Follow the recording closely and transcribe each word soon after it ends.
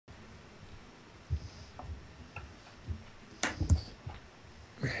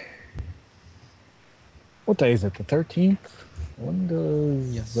What day is it? The 13th? When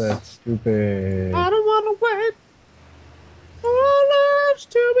does that stupid... I don't wanna wait for our lives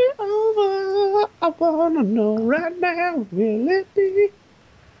to be over. I wanna know right now, will it be?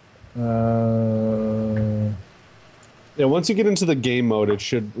 Yeah, once you get into the game mode, it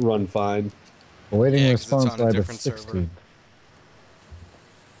should run fine. Awaiting response by the 16th.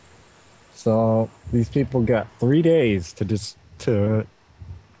 So these people got 3 days to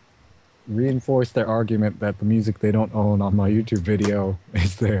reinforce their argument that the music they don't own on my YouTube video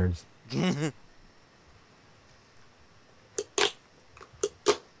is theirs. So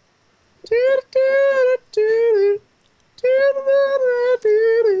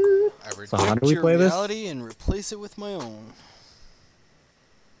how do we play this? And replace it with my own.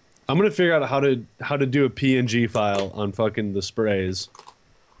 I'm gonna figure out how to do a PNG file on fucking the sprays,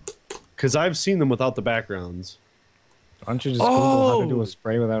 cause I've seen them without the backgrounds. Why don't you just Google how to do a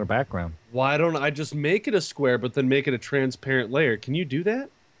spray without a background? Why don't I just make it a square, but then make it a transparent layer? Can you do that?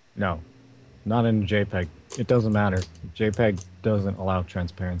 No, not in JPEG. It doesn't matter. JPEG doesn't allow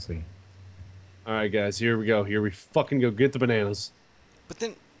transparency. All right, guys, here we go. Here we fucking go. Get the bananas. But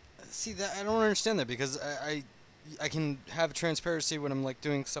then, see that I don't understand that because I can have transparency when I'm like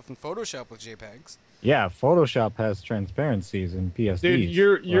doing stuff in Photoshop with JPEGs. Yeah, Photoshop has transparencies in PSDs.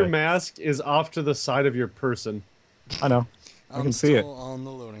 Dude, your mask is off to the side of your person. I know. I can see it. I'm still on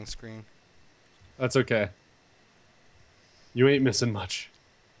the loading screen. That's okay. You ain't missing much.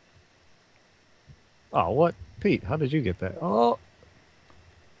 Oh, what? Pete, how did you get that? Oh.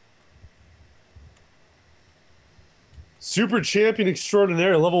 Super Champion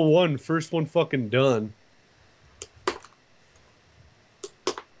Extraordinaire, level 1, first one fucking done. And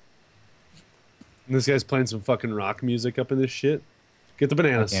this guy's playing some fucking rock music up in this shit. Get the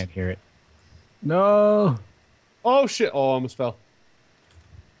bananas. I can't hear it. No! Oh shit, oh, I almost fell.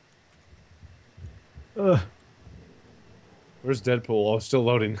 Where's Deadpool? Oh, still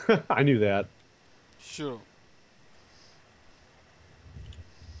loading. I knew that. Sure.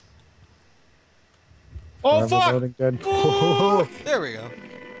 Oh fuck! Oh, there we go.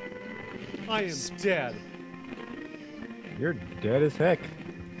 I am dead. You're dead as heck.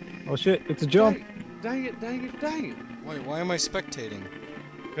 Oh shit, it's a jump. Dang it, dang it, dang it. Wait, why am I spectating?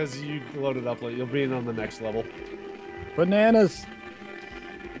 Because you loaded up late. You'll be in on the next level. Bananas.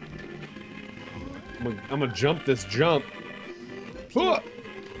 I'm gonna jump this jump.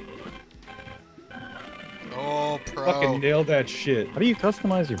 Oh, pro. Fucking nailed that shit. How do you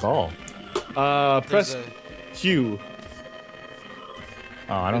customize your ball? Press Q.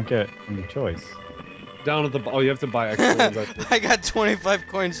 Oh, I don't get any choice. Down at the oh, you have to buy extra ones. I got 25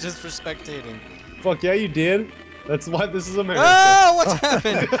 coins just for spectating. Fuck yeah, you did. That's why this is America. Oh, what's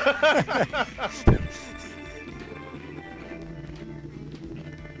happened?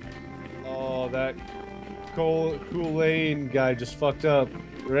 Oh, that Kool-Aid guy just fucked up.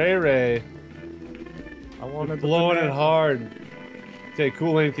 Ray. I wanted blowing it hard. Okay,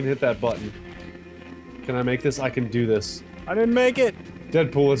 Kool-Aid can hit that button. Can I make this? I can do this. I didn't make it.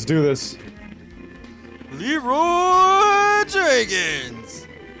 Deadpool, let's do this. Leroy Jenkins.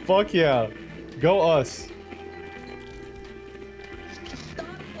 Fuck yeah. Go us.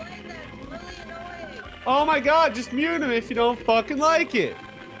 Oh my god, just mute him if you don't fucking like it.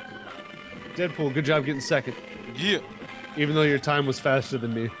 Deadpool, good job getting second. Yeah. Even though your time was faster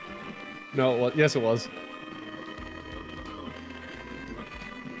than me. No, it was. Yes, it was.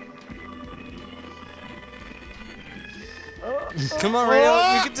 Come on,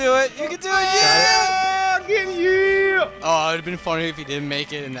 Reno. You can do it. You can do it. Yeah! Get you! Oh, it would have been funny if he didn't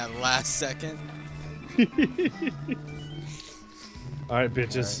make it in that last second. Alright,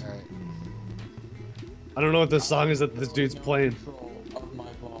 bitches. All right. I don't know what this song is that this dude's playing.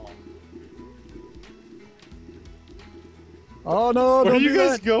 Oh no! Where are you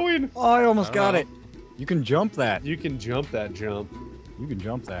guys that. going? Oh, I almost got it. You can jump that. You can jump that jump. You can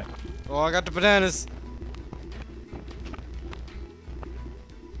jump that. Oh, I got the bananas.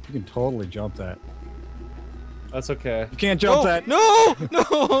 You can totally jump that. That's okay. You can't jump that. No! No!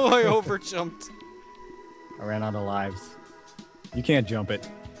 I overjumped. I ran out of lives. You can't jump it.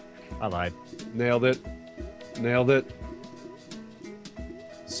 I lied. Nailed it. Nailed it.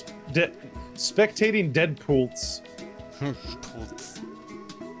 Spectating Deadpools.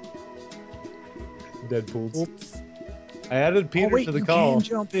 Deadpools. I added Peter to the call. You can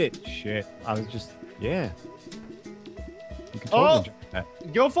jump it. Shit. I was just... Yeah. You can totally jump that.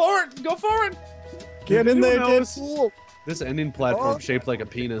 Go for it! Go for it! Get in there, Deadpool! This ending platform shaped like a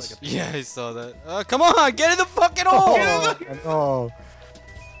penis. Yeah, I saw that. Come on! Get in the fucking hole! Oh.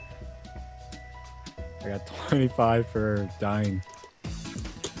 I got 25 for dying.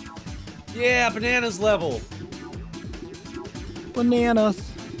 Yeah, bananas level. Bananas.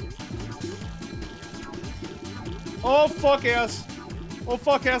 Oh fuck ass. Oh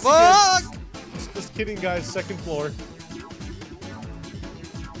fuck ass Fuck! again. Just kidding, guys. Second floor.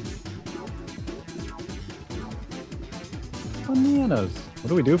 Bananas. What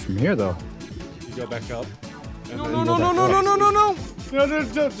do we do from here, though? You go back up. And No, then no, you no, go no, back no, up. no, no, no, no. No,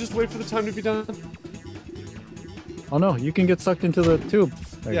 just wait for the time to be done. Oh no, you can get sucked into the tube.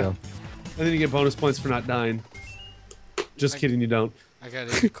 There you Yeah. go. And then you get bonus points for not dying. Just kidding, you don't. I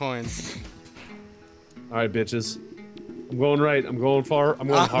got 8 coins. Alright, bitches. I'm going right. I'm going far. I'm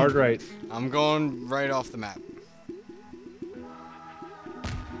going hard right. I'm going right off the map.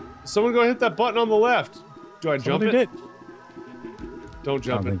 Someone go hit that button on the left. Do I jump Somebody it? did. Don't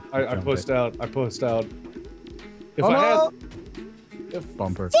jump I it. don't think I jump pushed it. out. I pushed out. If Oh, I no! had... If,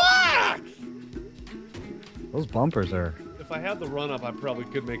 Bumper. fuck! Those bumpers are. If I had the run up, I probably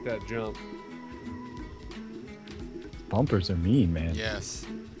could make that jump. Bumpers are mean, man. Yes.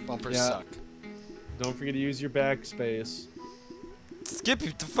 Bumpers Yeah. suck. Don't forget to use your backspace. Skippy,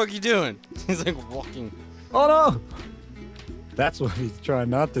 what the fuck you doing? He's like walking. Oh no! That's what he's trying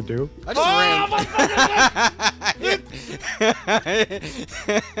not to do. I just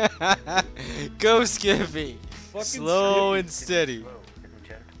ran. Go, Skippy. Fucking Slow Skippy. and steady.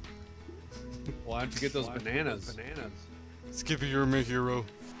 Why don't you get those bananas? Skippy, you're my hero.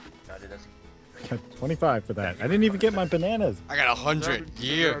 I got 25 for that. I didn't even get my bananas. I got 100.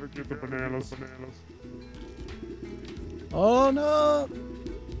 Yeah. Get the bananas. Oh no!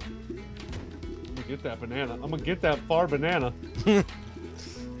 I'm gonna get that banana. I'm gonna get that far banana. I'm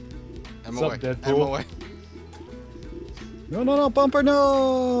What's away. up, Deadpool? I'm away. No, no, no, bumper,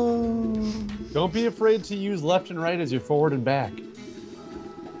 no! Don't be afraid to use left and right as your forward and back.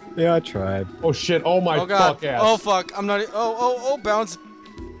 Yeah, I tried. Oh shit! Oh my Oh god. fuck ass! Oh fuck. I'm not. Oh, bounce.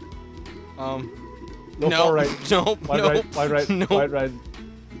 No, No. far right. Nope. Wide Nope. right. Wide right. Nope. Wide right.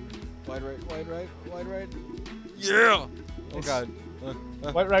 Wide right. Wide right. Wide right. Yeah. Oh god.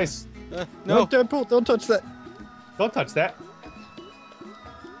 White rice. No. Deadpool, don't touch that. Don't touch that.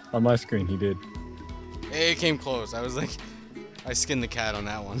 On my screen, he did. It came close. I was like, I skinned the cat on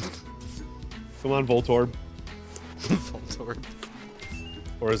that one. Come on, Voltorb. Voltorb.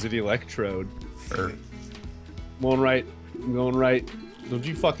 Or is it Electrode? I'm going right. I'm going right. Don't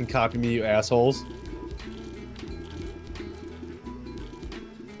you fucking copy me, you assholes.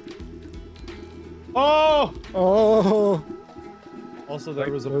 Oh! Oh! Also,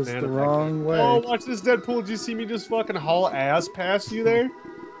 there was a goes banana the back wrong there. way. Oh, watch this, Deadpool. Did you see me just fucking haul ass past you there?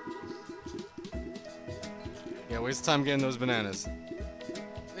 Yeah, waste time getting those bananas. Yeah,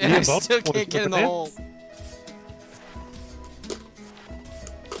 And I both still points can't get for in the hole.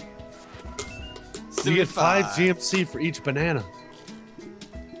 You get 5 GMC for each banana.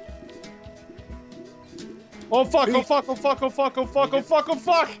 Oh fuck, oh fuck, oh fuck, oh fuck, oh fuck, oh fuck, oh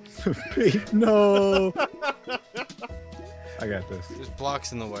fuck! Pete, no! I got this. There's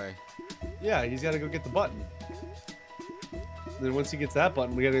blocks in the way. Yeah, he's gotta go get the button. Then once he gets that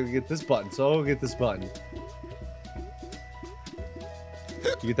button, we gotta get this button. So I'll get this button.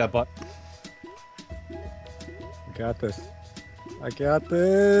 You get that button? I got this. I got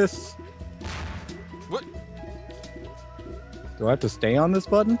this. What? Do I have to stay on this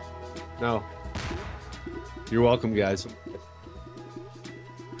button? No. You're welcome, guys.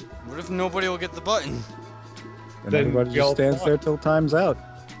 What if nobody will get the button? And Then everybody yell just stands fuck. there till time's out.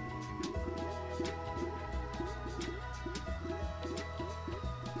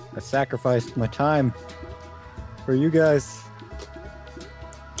 I sacrificed my time for you guys.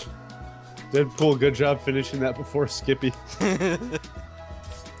 Deadpool, good job finishing that before Skippy.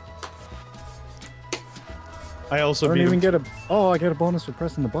 I also I don't beat even him. get a. Oh, I get a bonus for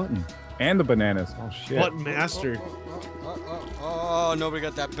pressing the button and the bananas. Oh shit! Button master. Oh, nobody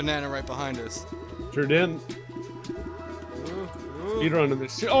got that banana right behind us. Sure didn't. Ooh, Speed running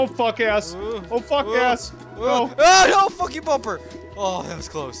this shit. Oh fuck ass. ooh, Oh fuck ooh, ass. ooh. No. Ah, no, fuck you, bumper. Oh, that was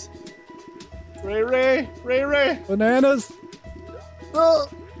close. Ray. Bananas. Oh,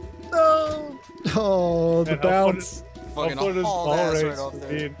 no. Oh, the Man, how fun bounce. Fucking I'll put his hauled ball ass race right off for there.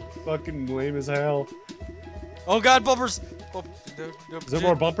 being fucking lame as hell. Oh god, bumpers. Is there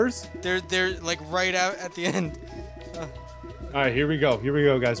more bumpers? They're like right out at the end. Alright, here we go. Here we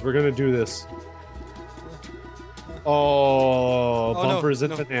go, guys. We're gonna do this. Oh, no, bumpers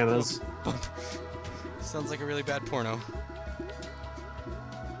and no, bananas. no. Sounds like a really bad porno.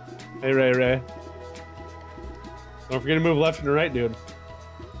 Hey, Ray. Don't forget to move left and right, dude.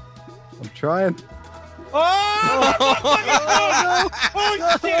 I'm trying. Oh!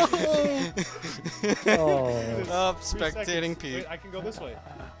 Oh, shit! Oh. Up, 3 spectating seconds. Pete. Wait, I can go this way.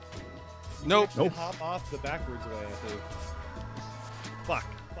 Nope. Nope. Hop off the backwards way, I think. Fuck.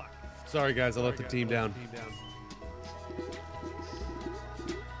 Sorry, guys. I let the team down.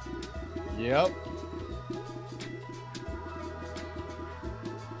 Yep.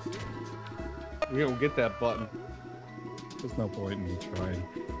 We don't get that button. There's no point in me trying.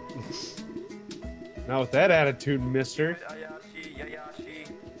 Not with that attitude, mister. Yayashi,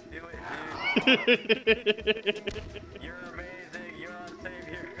 do it, dude. You're amazing. You're our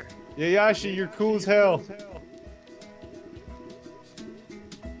savior. Yayashi, you're cool as hell.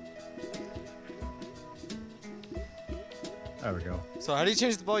 There we go. So how do you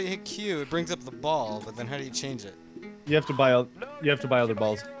change the ball? You hit Q, it brings up the ball, but then how do you change it? You have to buy other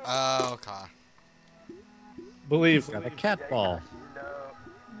balls. Oh, okay. Believe. Got a cat ball.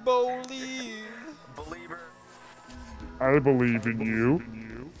 Believe. Believer. I believe in you.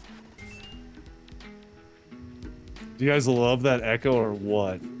 Do you guys love that echo or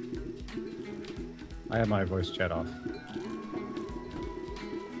what? I have my voice chat off.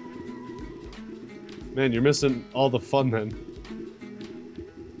 Man, you're missing all the fun then.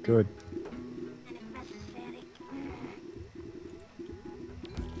 Good.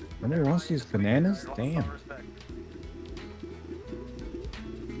 Nobody wants these bananas? Damn.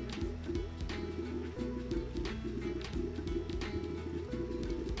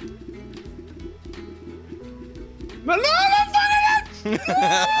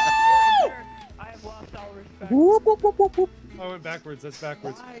 I have lost all respect. Whoop, whoop, whoop, whoop, whoop. I went backwards. That's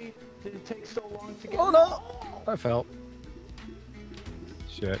backwards. Why did it take so long to get? Oh no! I fell.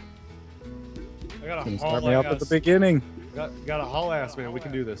 Shit. I got a Can haul start me up at the ass. beginning. Got a haul ass, man. We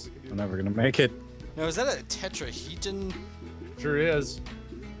can do this. I'm never gonna make it. Now, is that a tetrahedron? Sure is.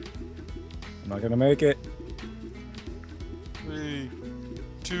 I'm not gonna make it. 3,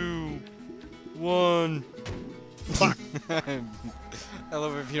 2, 1. Fuck. I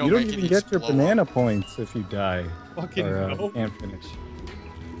love it if you You don't don't make even it get your explode. banana points if you die. Fucking Or no. can't finish.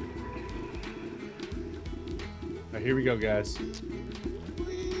 Alright, here we go, guys.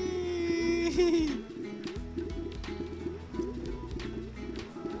 Whee!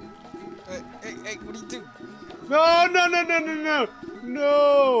 Hey, what do you do? No, no, no, no, no, no,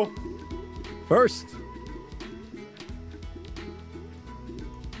 no. First!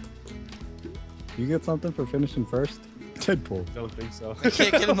 You get something for finishing first? Deadpool. Don't think so. I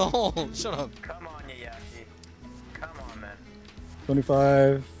can't get in the hole. Shut up. Come on, Yayashi. Come on, man.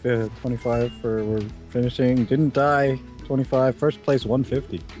 25, 25 for we're finishing. Didn't die. 25. First place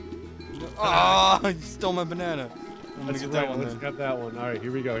 150. Ah, you stole my banana. I'm gonna Let's get get that one Let's then. get that one. All right,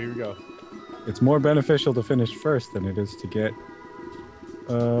 here we go. Here we go. It's more beneficial to finish first than it is to get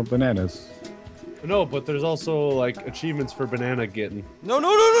bananas. No, but there's also like achievements for banana getting. No, no,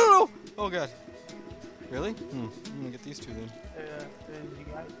 no, no, no! Oh god. Really? I'm gonna get these two then.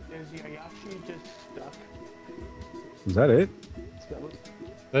 Is Yayashi just stuck? Is that it?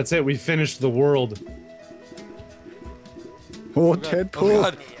 That's it. We finished the world. Oh, God.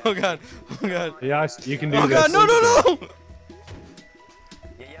 Deadpool. Oh god. Oh god. Oh god. Yeah, you can do Oh this. god, no, no, no!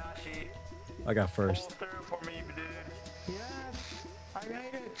 Yayashi, I got pull first. through for me, dude. Yes, I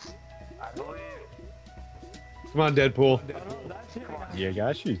made it. I believe. Come on, Deadpool. Oh, no, that's it. Yeah,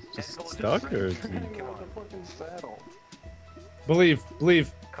 gosh, she's just stuck or is he- Come on. The fucking saddle. Believe.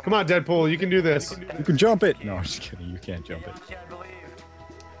 Come on, Deadpool. You can do this. You can jump it. No, I'm just kidding. You can't jump it. Yayashi, I believe.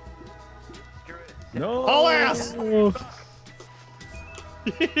 Screw it. No. Haul ass!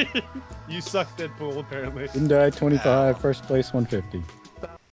 You suck, Deadpool. Apparently. Didn't die. 25. First place 150.